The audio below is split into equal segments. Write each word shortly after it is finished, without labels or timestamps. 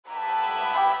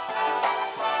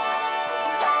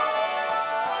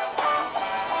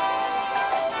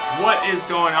What is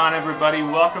going on, everybody?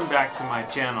 Welcome back to my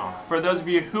channel. For those of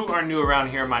you who are new around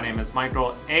here, my name is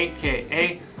Michael,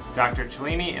 aka Dr.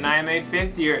 Cellini, and I am a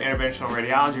 5th year interventional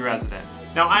radiology resident.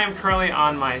 Now, I am currently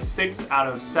on my 6th out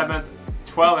of 7th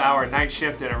 12-hour night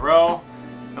shift in a row,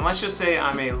 and let's just say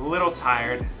I'm a little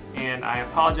tired, and I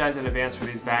apologize in advance for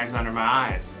these bags under my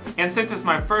eyes. And since it's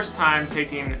my first time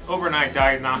taking overnight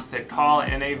diagnostic call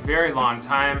in a very long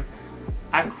time,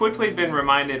 I've quickly been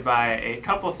reminded by a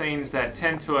couple things that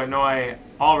tend to annoy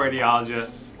all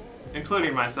radiologists,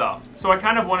 including myself. So I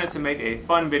kind of wanted to make a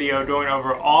fun video going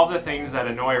over all the things that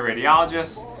annoy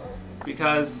radiologists,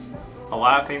 because a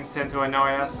lot of things tend to annoy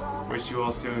us, which you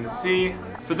will soon see.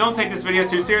 So don't take this video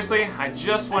too seriously. I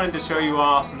just wanted to show you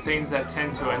all some things that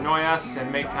tend to annoy us and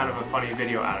make kind of a funny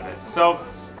video out of it. So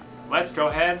let's go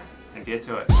ahead and get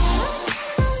to it.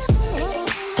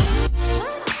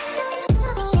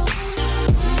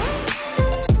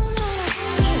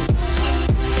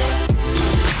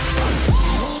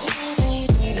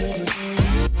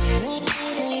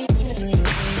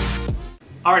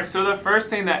 Alright, so the first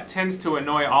thing that tends to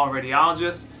annoy all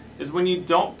radiologists is when you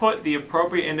don't put the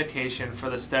appropriate indication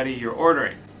for the study you're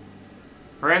ordering.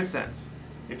 For instance,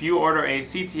 if you order a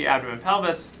CT abdomen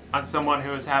pelvis on someone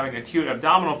who is having acute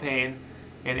abdominal pain,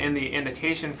 and in the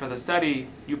indication for the study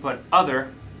you put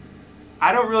other,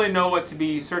 I don't really know what to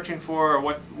be searching for or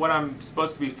what I'm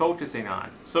supposed to be focusing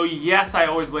on. So yes, I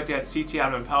always look at CT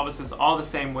abdomen pelvises all the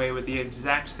same way with the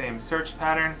exact same search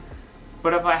pattern.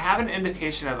 But if I have an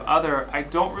indication of other, I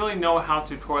don't really know how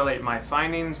to correlate my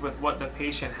findings with what the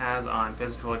patient has on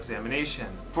physical examination.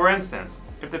 For instance,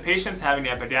 if the patient's having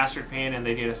epigastric pain and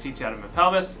they need a CT abdomen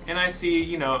pelvis, and I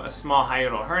see, a small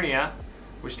hiatal hernia,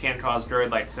 which can cause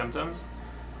GERD-like symptoms,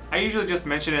 I usually just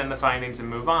mention it in the findings and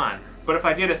move on. But if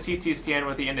I did a CT scan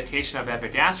with the indication of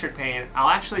epigastric pain, I'll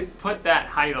actually put that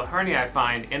hiatal hernia I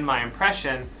find in my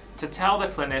impression to tell the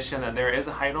clinician that there is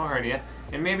a hiatal hernia,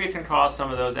 and maybe it can cause some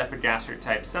of those epigastric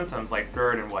type symptoms like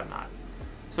GERD and whatnot.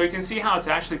 So you can see how it's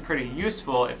actually pretty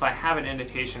useful if I have an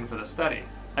indication for the study.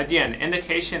 Again,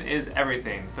 indication is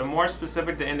everything. The more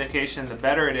specific the indication, the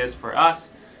better it is for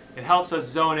us. It helps us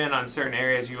zone in on certain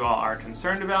areas you all are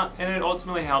concerned about, and it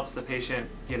ultimately helps the patient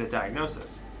get a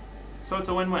diagnosis. So it's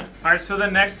a win-win. All right, so the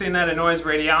next thing that annoys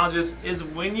radiologists is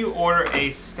when you order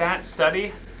a stat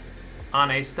study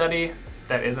on a study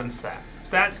that isn't stat.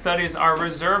 Stat studies are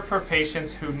reserved for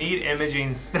patients who need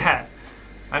imaging stat.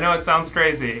 I know it sounds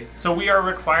crazy. So we are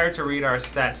required to read our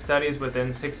stat studies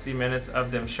within 60 minutes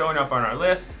of them showing up on our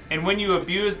list. And when you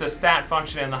abuse the stat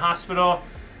function in the hospital,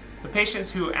 the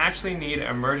patients who actually need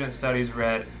emergent studies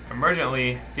read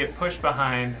emergently get pushed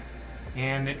behind,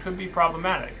 and it could be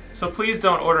problematic. So please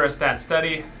don't order a stat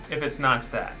study if it's not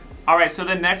stat. Alright, so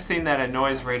the next thing that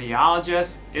annoys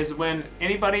radiologists is when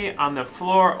anybody on the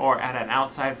floor or at an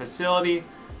outside facility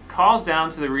calls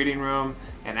down to the reading room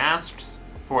and asks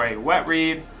for a wet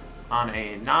read on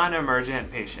a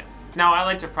non-emergent patient. Now, I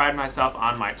like to pride myself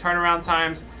on my turnaround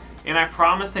times, and I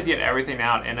promise to get everything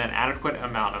out in an adequate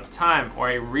amount of time,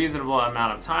 or a reasonable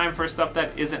amount of time for stuff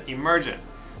that isn't emergent.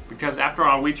 Because after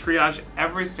all, we triage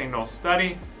every single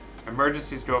study.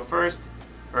 Emergencies go first,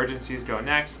 urgencies go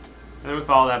next, and then we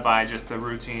follow that by just the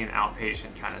routine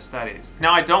outpatient kind of studies.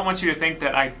 Now, I don't want you to think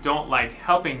that I don't like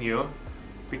helping you,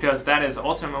 because that is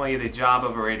ultimately the job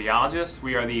of a radiologist.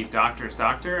 We are the doctor's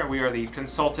doctor, and we are the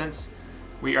consultants.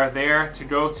 We are there to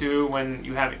go to when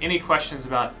you have any questions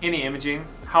about any imaging.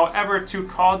 However, to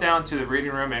call down to the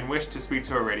reading room and wish to speak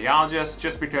to a radiologist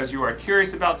just because you are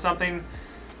curious about something,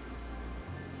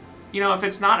 if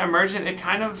it's not emergent, it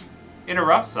kind of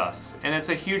interrupts us, and it's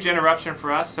a huge interruption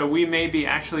for us. So we may be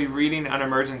actually reading an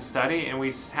emergent study, and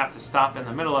we have to stop in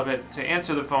the middle of it to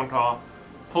answer the phone call,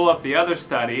 pull up the other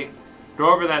study,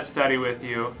 go over that study with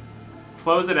you,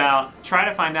 close it out, try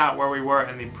to find out where we were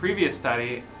in the previous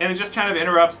study, and it just kind of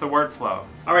interrupts the workflow.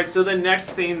 Alright, so the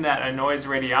next thing that annoys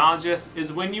radiologists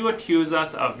is when you accuse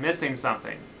us of missing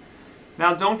something.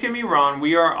 Now, don't get me wrong,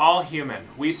 we are all human.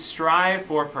 We strive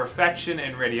for perfection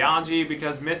in radiology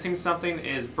because missing something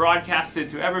is broadcasted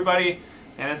to everybody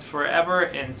and it's forever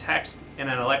in text in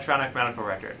an electronic medical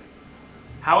record.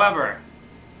 However,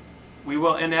 we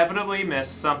will inevitably miss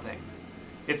something.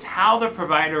 It's how the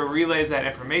provider relays that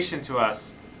information to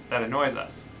us that annoys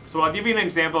us. So I'll give you an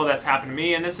example that's happened to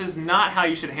me, and this is not how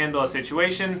you should handle a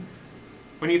situation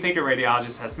when you think a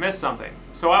radiologist has missed something.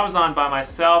 So I was on by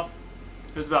myself.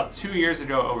 It was about 2 years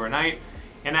ago overnight,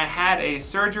 and I had a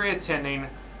surgery attending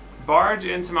barge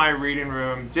into my reading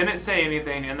room, didn't say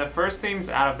anything, and the first things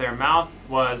out of their mouth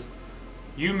was,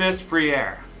 "You missed free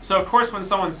air." So of course when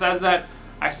someone says that,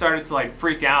 I started to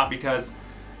freak out because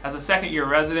as a second-year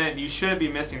resident, you shouldn't be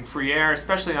missing free air,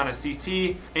 especially on a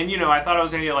CT. And I thought I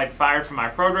was gonna get like fired from my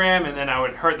program, and then I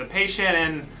would hurt the patient,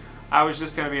 and I was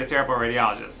just gonna be a terrible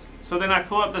radiologist. So then I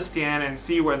pull up the scan and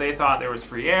see where they thought there was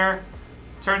free air.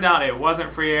 Turned out it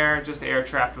wasn't free air, just air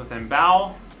trapped within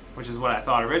bowel, which is what I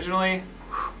thought originally.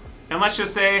 And let's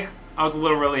just say I was a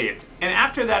little relieved. And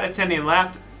after that attending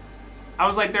left, I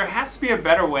was like, there has to be a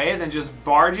better way than just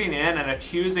barging in and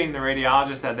accusing the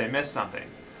radiologist that they missed something.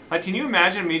 Like, can you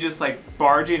imagine me just like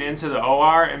barging into the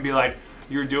OR and be like,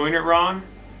 you're doing it wrong?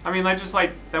 I mean, like, just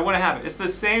like, that wouldn't happen. It's the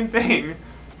same thing,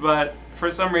 but for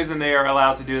some reason they are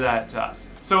allowed to do that to us.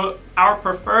 So our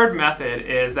preferred method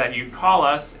is that you call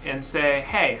us and say,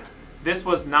 hey, this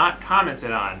was not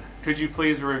commented on. Could you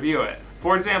please review it?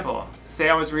 For example, say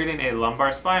I was reading a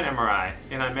lumbar spine MRI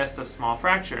and I missed a small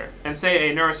fracture. And say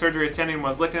a neurosurgery attending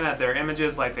was looking at their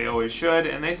images like they always should,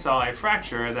 and they saw a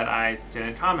fracture that I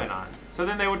didn't comment on. So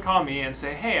then they would call me and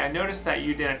say, hey, I noticed that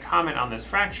you didn't comment on this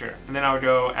fracture. And then I would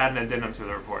go add an addendum to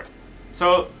the report.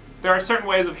 So there are certain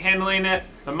ways of handling it.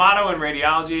 The motto in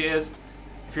radiology is,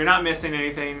 if you're not missing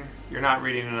anything, you're not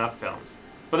reading enough films.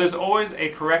 But there's always a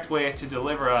correct way to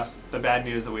deliver us the bad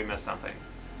news that we missed something.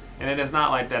 And it is not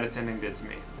like that attending did to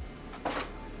me.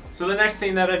 So the next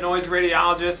thing that annoys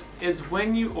radiologists is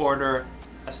when you order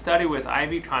a study with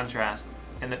IV contrast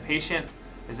and the patient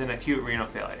is in acute renal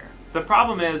failure. The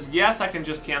problem is, yes, I can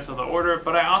just cancel the order,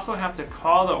 but I also have to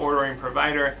call the ordering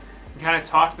provider and kind of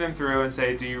talk them through and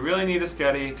say, do you really need a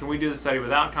study? Can we do the study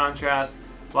without contrast?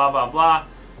 Blah, blah, blah.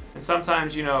 And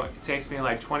sometimes, it takes me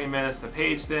like 20 minutes to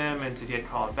page them and to get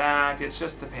called back. It's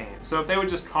just a pain. So if they would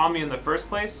just call me in the first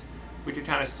place, we could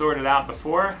kind of sort it out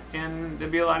before, and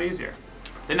it'd be a lot easier.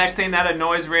 The next thing that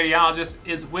annoys radiologists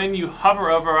is when you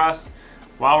hover over us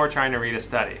while we're trying to read a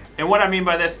study. And what I mean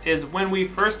by this is when we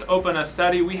first open a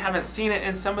study, we haven't seen it,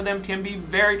 and some of them can be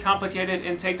very complicated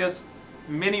and take us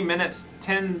many minutes,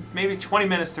 10, maybe 20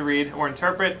 minutes to read or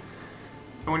interpret.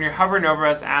 And when you're hovering over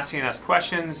us, asking us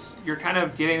questions, you're kind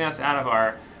of getting us out of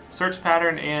our search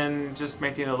pattern and just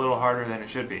making it a little harder than it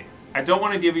should be. I don't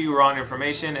want to give you wrong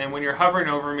information, and when you're hovering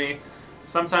over me,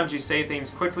 sometimes you say things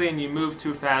quickly and you move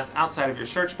too fast outside of your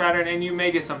search pattern, and you may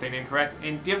get something incorrect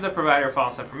and give the provider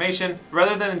false information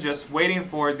rather than just waiting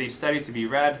for the study to be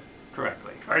read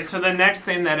correctly. Alright, so the next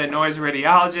thing that annoys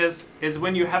radiologists is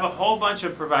when you have a whole bunch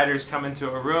of providers come into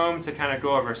a room to kind of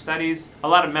go over studies. A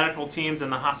lot of medical teams in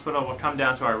the hospital will come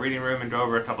down to our reading room and go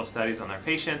over a couple studies on their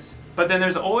patients. But then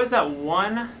there's always that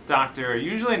one doctor,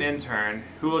 usually an intern,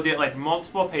 who will get like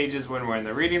multiple pages when we're in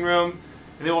the reading room,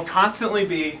 and they will constantly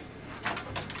be,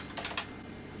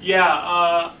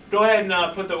 yeah, go ahead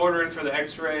and put the order in for the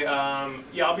x-ray.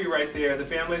 Yeah, I'll be right there. The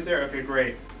family's there? Okay,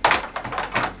 great.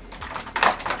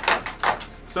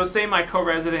 So say my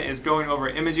co-resident is going over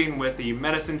imaging with the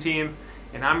medicine team,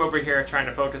 and I'm over here trying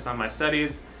to focus on my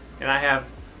studies, and I have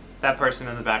that person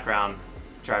in the background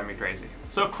driving me crazy.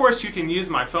 So of course you can use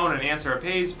my phone and answer a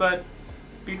page, but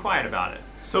be quiet about it.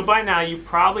 So by now you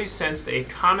probably sensed a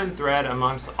common thread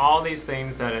amongst all these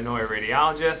things that annoy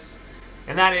radiologists,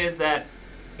 and that is that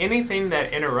anything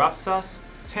that interrupts us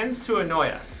tends to annoy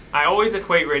us. I always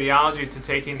equate radiology to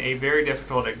taking a very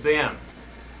difficult exam.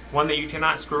 One that you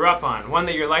cannot screw up on, one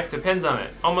that your life depends on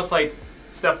it, almost like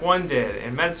step 1 did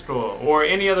in med school or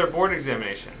any other board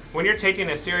examination. When you're taking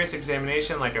a serious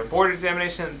examination like a board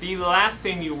examination, the last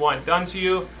thing you want done to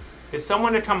you is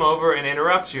someone to come over and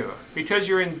interrupt you, because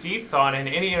you're in deep thought and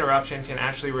any interruption can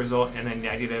actually result in a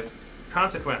negative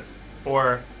consequence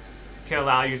or can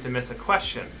allow you to miss a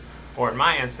question, or in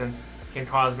my instance, can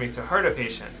cause me to hurt a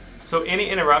patient. So any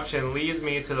interruption leads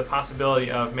me to the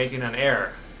possibility of making an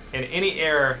error. And any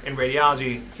error in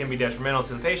radiology can be detrimental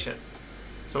to the patient.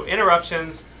 So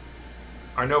interruptions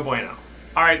are no bueno.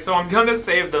 Alright, so I'm going to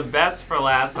save the best for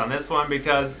last on this one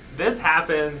because this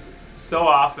happens so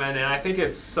often and I think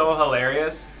it's so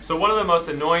hilarious. So one of the most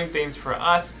annoying things for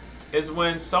us is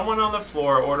when someone on the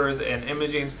floor orders an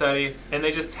imaging study and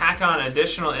they just tack on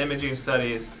additional imaging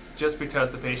studies just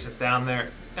because the patient's down there,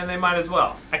 and they might as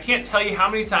well. I can't tell you how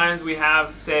many times we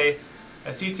have, say,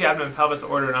 a CT abdomen pelvis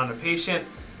ordered on a patient,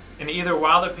 and either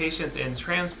while the patient's in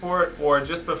transport or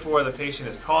just before the patient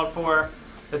is called for,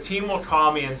 the team will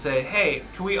call me and say, hey,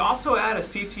 can we also add a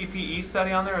CTPE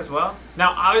study on there as well?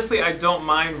 Now, obviously, I don't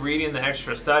mind reading the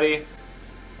extra study,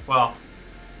 well,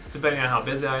 depending on how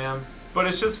busy I am, but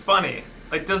it's just funny.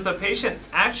 Like, does the patient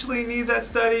actually need that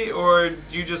study, or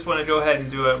do you just want to go ahead and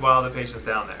do it while the patient's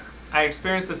down there? I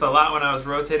experienced this a lot when I was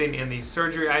rotating in the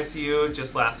surgery ICU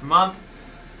just last month.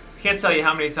 I can't tell you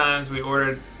how many times we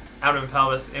ordered abdomen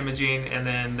pelvis imaging and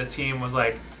then the team was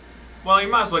like, well, you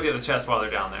might as well get the chest while they're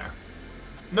down there.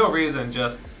 No reason,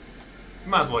 just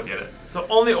you might as well get it. So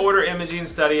only order imaging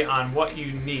study on what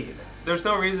you need. There's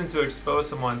no reason to expose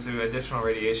someone to additional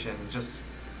radiation just,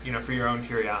 for your own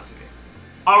curiosity.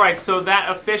 Alright, so that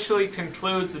officially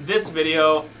concludes this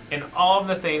video and all of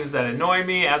the things that annoy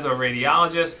me as a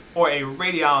radiologist or a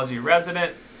radiology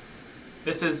resident.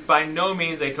 This is by no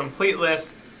means a complete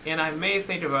list, and I may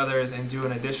think of others and do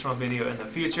an additional video in the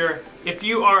future. If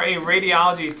you are a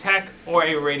radiology tech or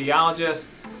a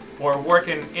radiologist or work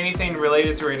in anything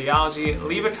related to radiology,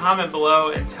 leave a comment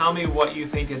below and tell me what you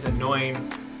think is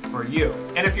annoying for you.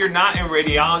 And if you're not in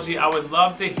radiology, I would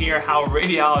love to hear how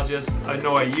radiologists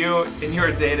annoy you in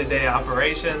your day-to-day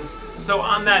operations. So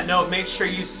on that note, make sure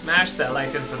you smash that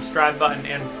like and subscribe button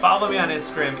and follow me on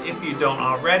Instagram if you don't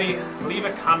already. Leave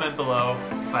a comment below.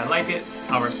 If I like it,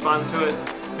 I'll respond to it.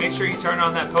 Make sure you turn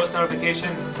on that post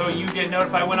notification so you get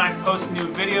notified when I post new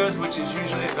videos, which is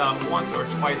usually about once or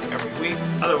twice every week.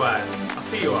 Otherwise, I'll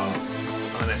see you all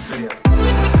on the next video.